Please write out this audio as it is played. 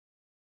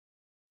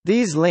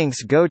These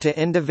links go to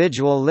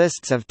individual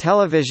lists of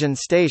television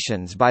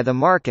stations by the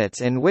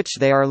markets in which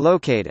they are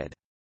located.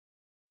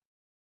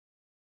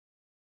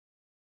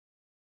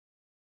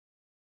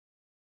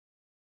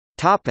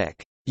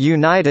 Topic: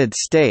 United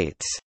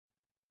States.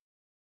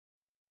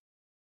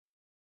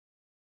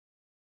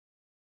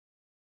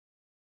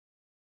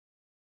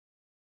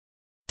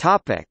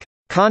 Topic: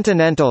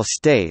 Continental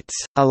states,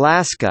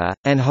 Alaska,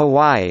 and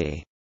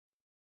Hawaii.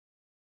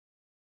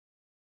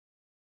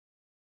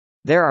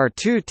 There are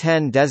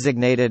 210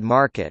 designated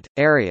market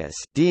areas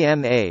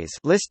 (DMAs)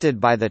 listed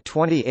by the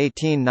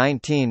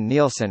 2018-19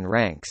 Nielsen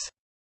ranks.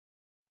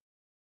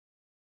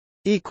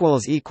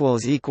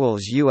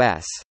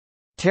 U.S.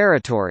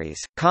 territories,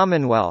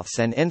 commonwealths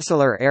and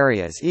insular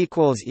areas.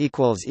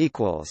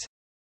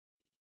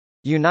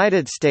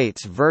 United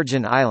States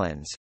Virgin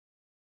Islands,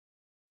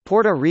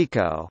 Puerto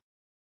Rico,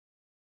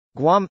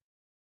 Guam,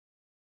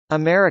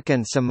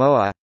 American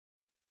Samoa,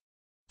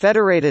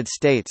 Federated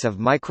States of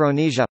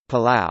Micronesia,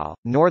 Palau,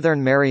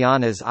 Northern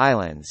Marianas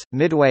Islands,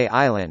 Midway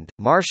Island,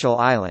 Marshall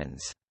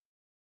Islands.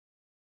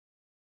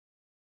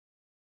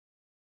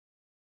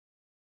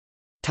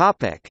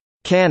 Topic: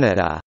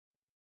 Canada.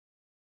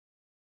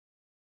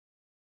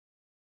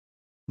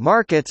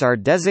 Markets are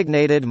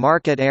designated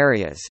market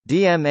areas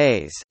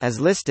 (DMAs) as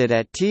listed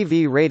at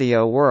TV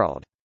Radio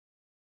World.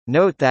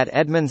 Note that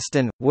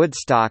Edmundston,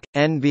 Woodstock,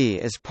 NB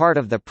is part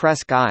of the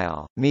Presque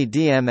Isle, ME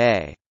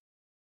DMA.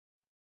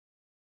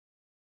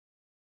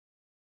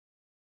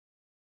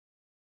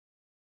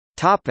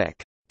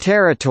 Topic: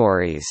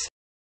 Territories.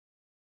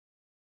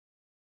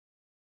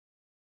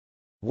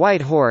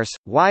 Whitehorse,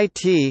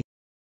 YT,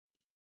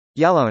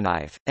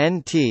 Yellowknife,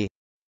 NT,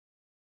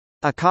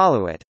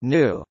 Iqaluit,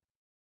 New.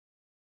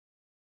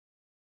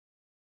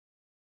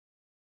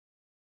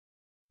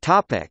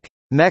 Topic: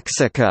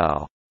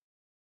 Mexico.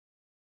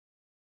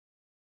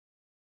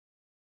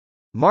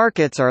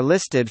 Markets are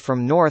listed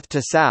from north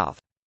to south.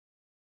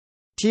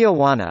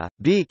 Tijuana,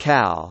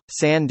 B-Cal,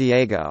 San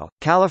Diego,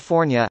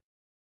 California.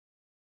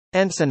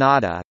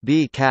 Ensenada,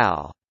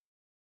 B-Cal.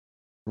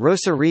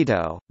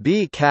 Rosarito,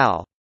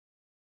 B-Cal.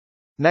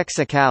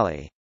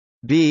 Mexicali,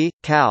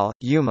 B-Cal,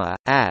 Yuma,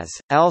 AS,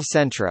 El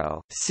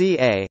Centro,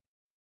 CA.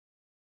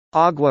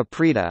 Agua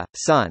Prieta,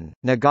 Sun,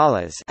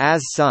 Nogales,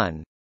 AS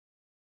Sun.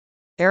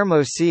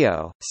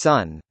 Hermosillo,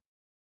 Sun.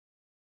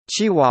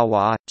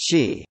 Chihuahua,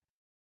 Chi.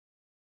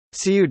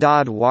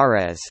 Ciudad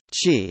Juárez,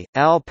 Chi,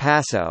 El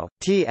Paso,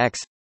 TX.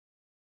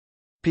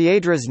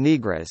 Piedras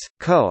Negras,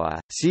 COA,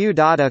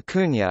 Ciudad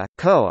Acuña,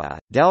 COA,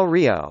 Del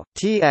Rio,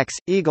 TX,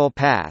 Eagle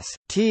Pass,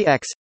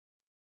 TX.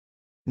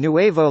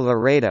 Nuevo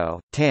Laredo,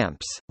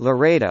 Tamps,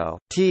 Laredo,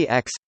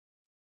 TX.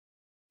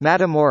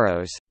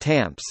 Matamoros,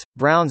 Tamps,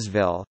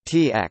 Brownsville,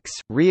 TX,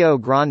 Rio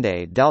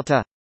Grande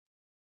Delta.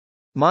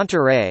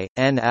 Monterrey,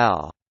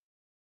 NL.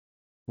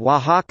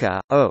 Oaxaca,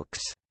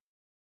 Oaks.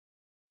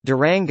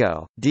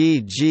 Durango,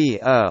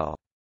 DGO.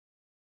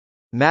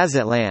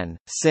 Mazatlan,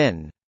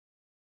 Sin.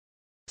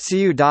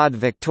 Ciudad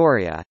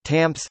Victoria,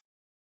 Tamps.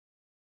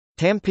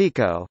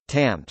 Tampico,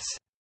 Tamps.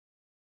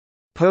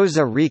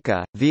 Poza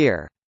Rica,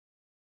 Veer.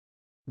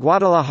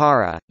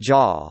 Guadalajara,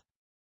 Jal.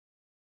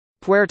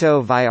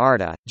 Puerto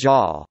Vallarta,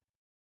 Jal.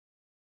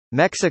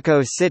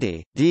 Mexico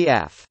City,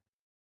 DF.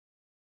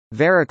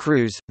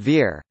 Veracruz,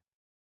 Veer.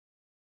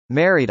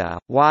 Mérida,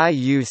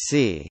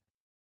 YUC.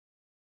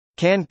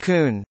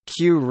 Cancun,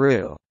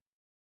 Q-Ru.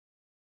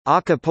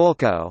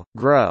 Acapulco,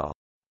 GRO.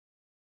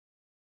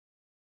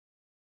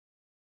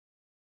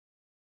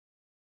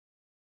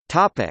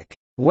 Topic: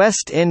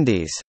 West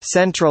Indies,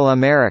 Central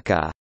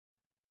America.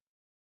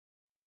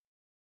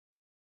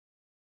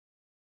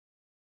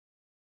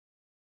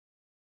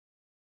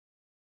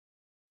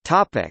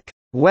 Topic: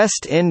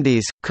 West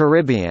Indies,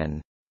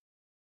 Caribbean.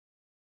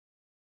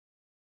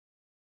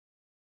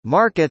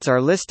 Markets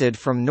are listed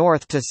from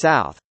north to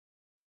south.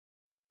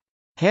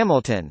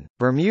 Hamilton,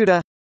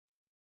 Bermuda.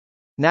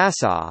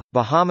 Nassau,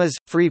 Bahamas,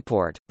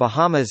 Freeport,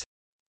 Bahamas.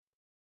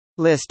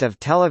 List of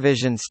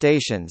television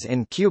stations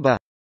in Cuba.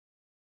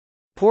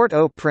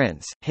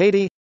 Port-au-Prince,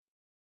 Haiti.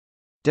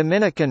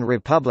 Dominican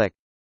Republic.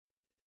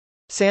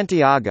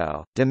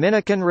 Santiago,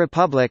 Dominican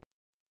Republic.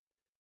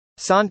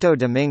 Santo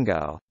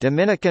Domingo,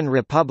 Dominican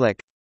Republic.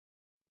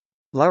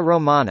 La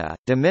Romana,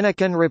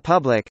 Dominican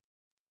Republic.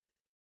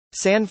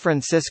 San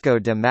Francisco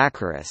de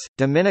Macorís,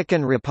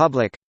 Dominican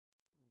Republic.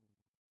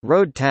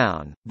 Road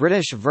Town,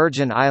 British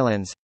Virgin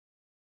Islands.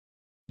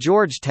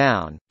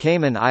 Georgetown,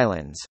 Cayman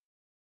Islands.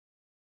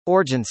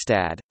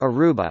 Oranjestad,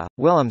 Aruba,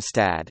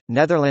 Willemstad,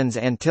 Netherlands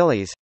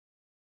Antilles.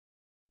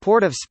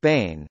 Port of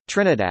Spain,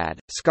 Trinidad,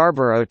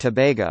 Scarborough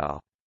Tobago.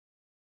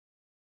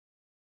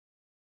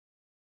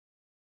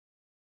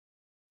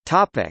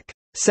 Topic: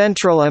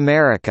 Central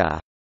America.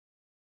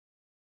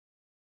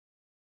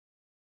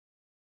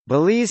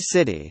 Belize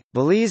City,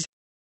 Belize.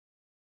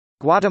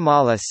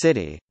 Guatemala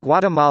City,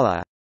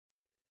 Guatemala.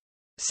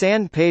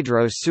 San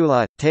Pedro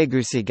Sula,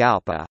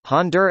 Tegucigalpa,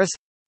 Honduras.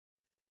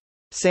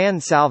 San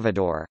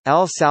Salvador,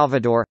 El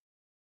Salvador.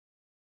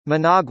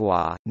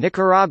 Managua,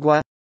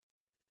 Nicaragua.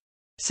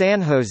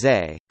 San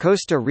Jose,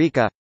 Costa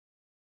Rica.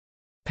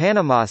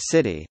 Panama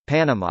City,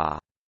 Panama.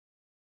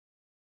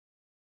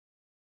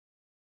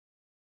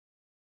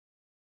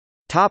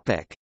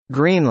 Topic: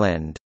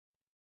 Greenland.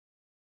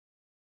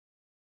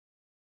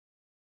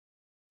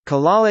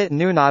 Kalalit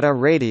Nunata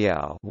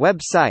Radio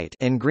website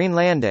in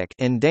Greenlandic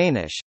in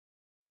Danish.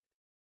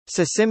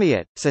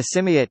 Sisimiut,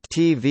 Sisimiut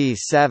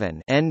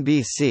TV7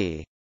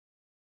 NBC.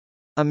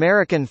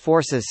 American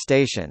Forces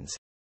Stations.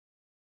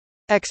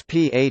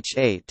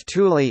 XPH8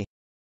 Thule,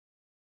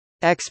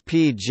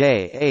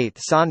 XPJ8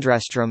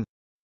 Sandrestrom,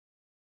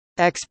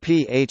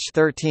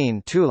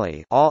 XPH13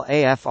 Thule. All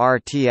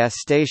AFRTS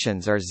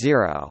stations are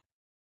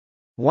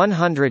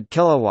 0.100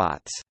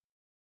 kilowatts.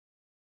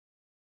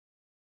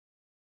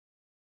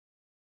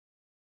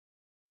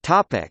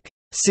 Topic.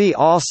 See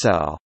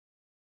also: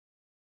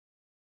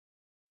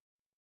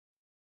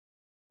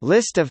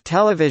 List of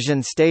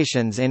television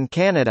stations in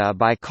Canada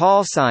by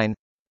call sign,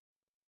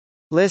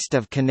 List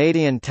of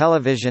Canadian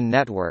television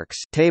networks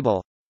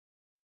table,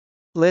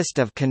 List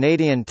of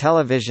Canadian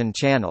television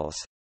channels,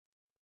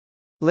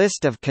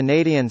 List of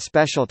Canadian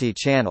specialty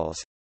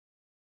channels,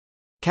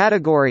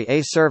 Category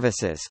A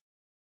services,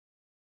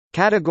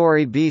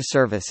 Category B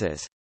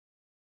services,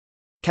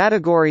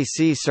 Category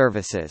C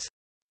services,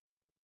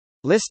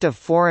 List of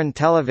foreign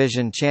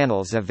television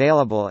channels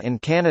available in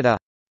Canada,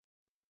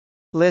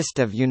 List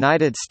of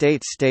United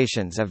States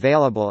stations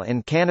available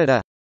in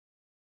Canada,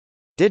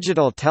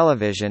 Digital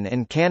television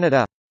in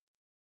Canada,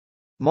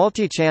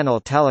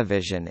 Multi-channel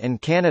television in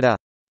Canada,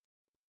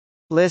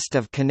 List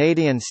of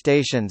Canadian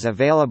stations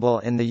available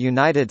in the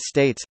United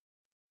States,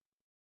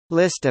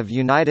 List of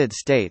United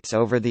States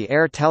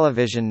over-the-air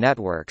television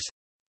networks,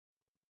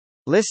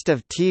 List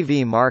of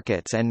TV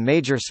markets and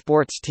major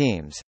sports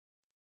teams,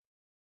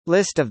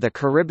 List of the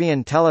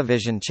Caribbean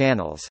television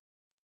channels,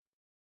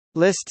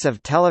 Lists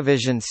of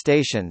television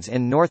stations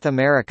in North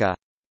America,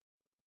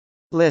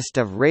 List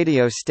of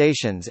radio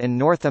stations in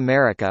North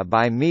America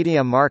by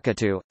Media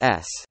Marketu,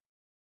 S.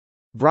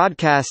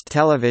 Broadcast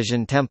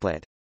television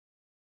template,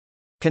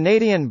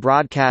 Canadian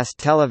broadcast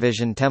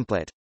television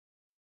template,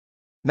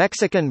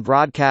 Mexican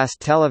broadcast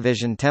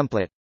television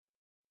template,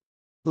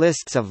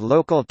 Lists of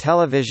local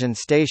television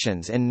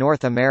stations in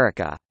North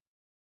America.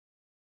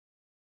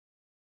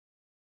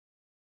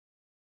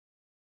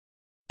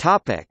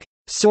 Topic: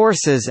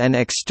 Sources and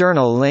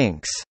external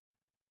links.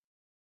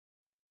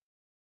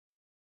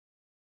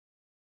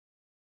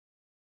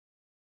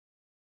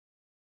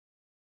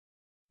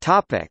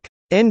 Topic: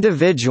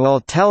 Individual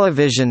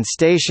television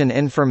station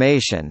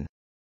information.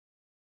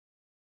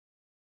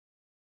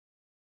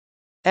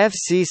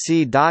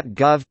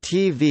 FCC.gov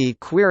TV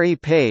query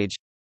page,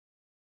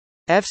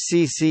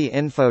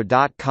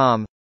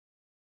 FCCinfo.com.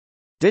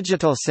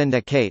 Digital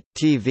Syndicate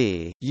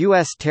TV,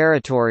 U.S.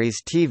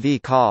 Territories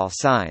TV call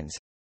signs,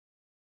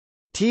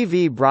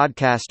 TV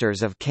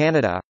Broadcasters of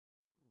Canada,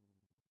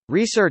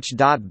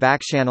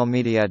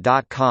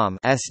 Research.backchannelmedia.com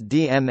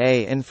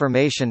SDMA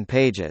information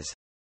pages,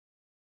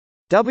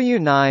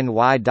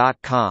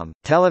 W9Y.com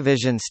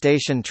television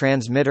station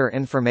transmitter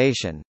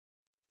information,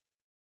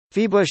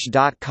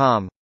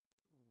 Febush.com,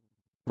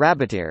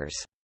 Rabbiteers.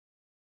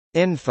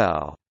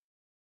 Info.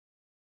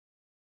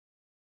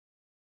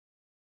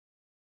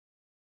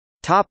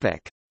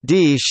 Topic: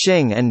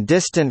 DXing and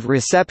distant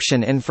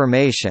reception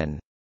information.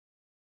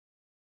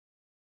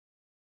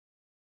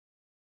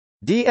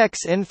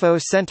 DX Info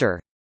Center,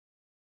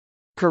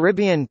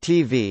 Caribbean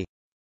TV,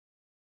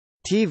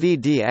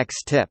 TVDX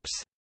Tips.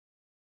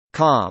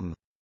 Com.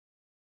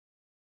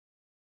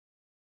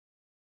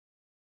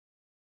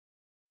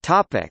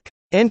 Topic: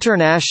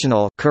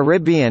 International,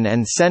 Caribbean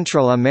and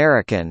Central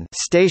American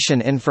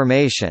station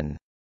information.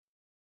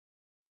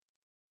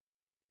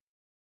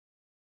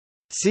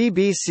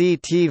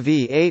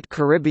 CBC-TV8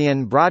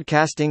 Caribbean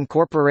Broadcasting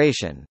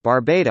Corporation,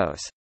 Barbados.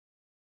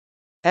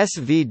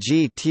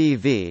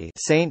 SVG-TV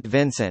St.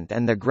 Vincent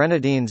and the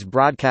Grenadines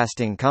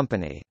Broadcasting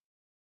Company.